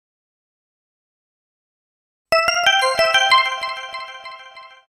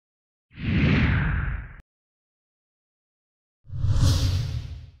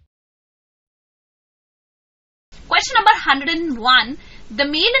Question number 101. The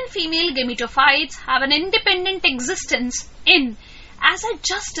male and female gametophytes have an independent existence in, as I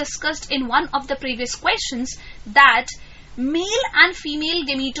just discussed in one of the previous questions, that male and female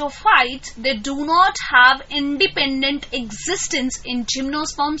gametophytes, they do not have independent existence in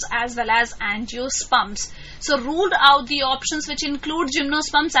gymnosperms as well as angiosperms. So ruled out the options which include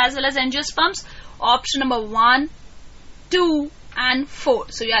gymnosperms as well as angiosperms. Option number 1, 2 and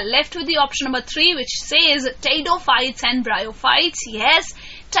 4. So you are left with the option number 3, which says pteridophytes and bryophytes. Yes,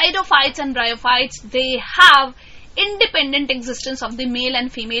 pteridophytes and bryophytes, they have independent existence of the male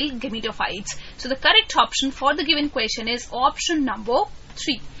and female gametophytes. So the correct option for the given question is option number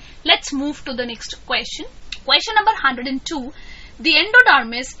 3. Let's move to the next question. Question number 102. The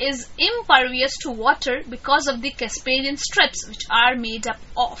endodermis is impervious to water because of the Casparian strips which are made up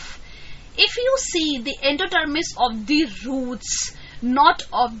of. If you see the endodermis of the roots, not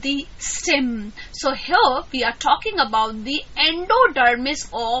of the stem. So here we are talking about the endodermis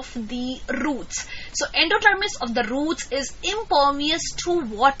of the roots. So endodermis of the roots is impervious to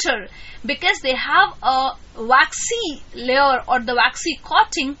water because they have a waxy layer or the waxy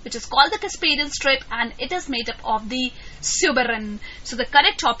coating which is called the Casparian strip, and it is made up of the suberin. So the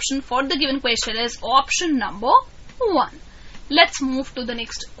correct option for the given question is option number 1. Let's move to the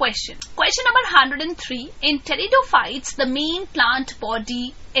next question. Question number 103. In pteridophytes, the main plant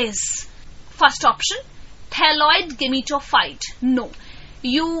body is, first option, thalloid gametophyte. No.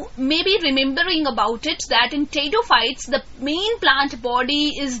 You may be remembering about it that in pteridophytes, the main plant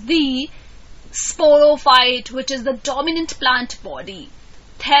body is the sporophyte, which is the dominant plant body.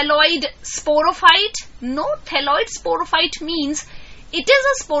 Thalloid sporophyte? No, thalloid sporophyte means it is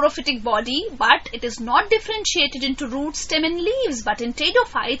a sporophytic body, but it is not differentiated into root, stem and leaves. But in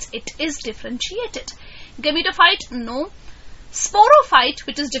pteridophytes, it is differentiated. Gametophyte? No. Sporophyte,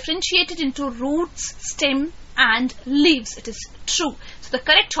 which is differentiated into roots, stem and leaves. It is true. So the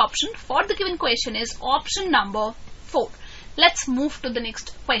correct option for the given question is option number 4. Let's move to the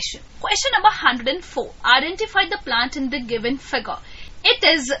next question. Question number 104. Identify the plant in the given figure. It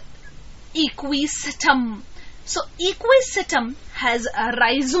is equisetum. So equisetum has a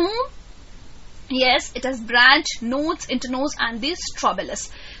rhizome. Yes, it has branch, nodes, internodes and the strobilus.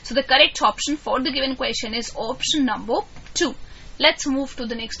 So the correct option for the given question is option number 2. Let's move to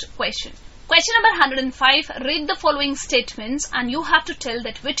the next question. Question number 105. Read the following statements and you have to tell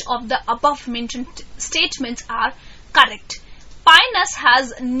that which of the above mentioned statements are correct. Pinus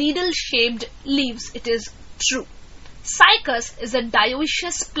has needle-shaped leaves. It is true. Cycas is a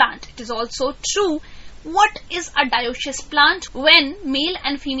dioecious plant. It is also true. What is a dioecious plant? When male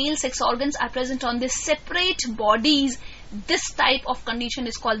and female sex organs are present on the separate bodies, this type of condition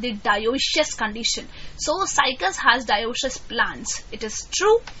is called the dioecious condition. So Cycas has dioecious plants. It is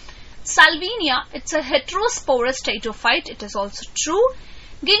true. Salvinia, it's a heterosporous pteridophyte. It is also true.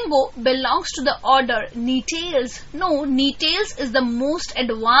 Ginkgo belongs to the order Netales. No, Netales is the most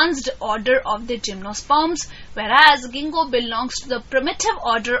advanced order of the gymnosperms, whereas Ginkgo belongs to the primitive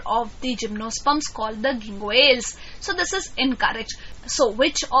order of the gymnosperms called the Ginkgoales. So this is incorrect. So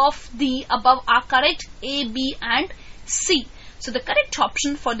which of the above are correct? A, B and C. So the correct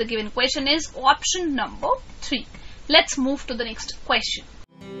option for the given question is option number 3. Let's move to the next question.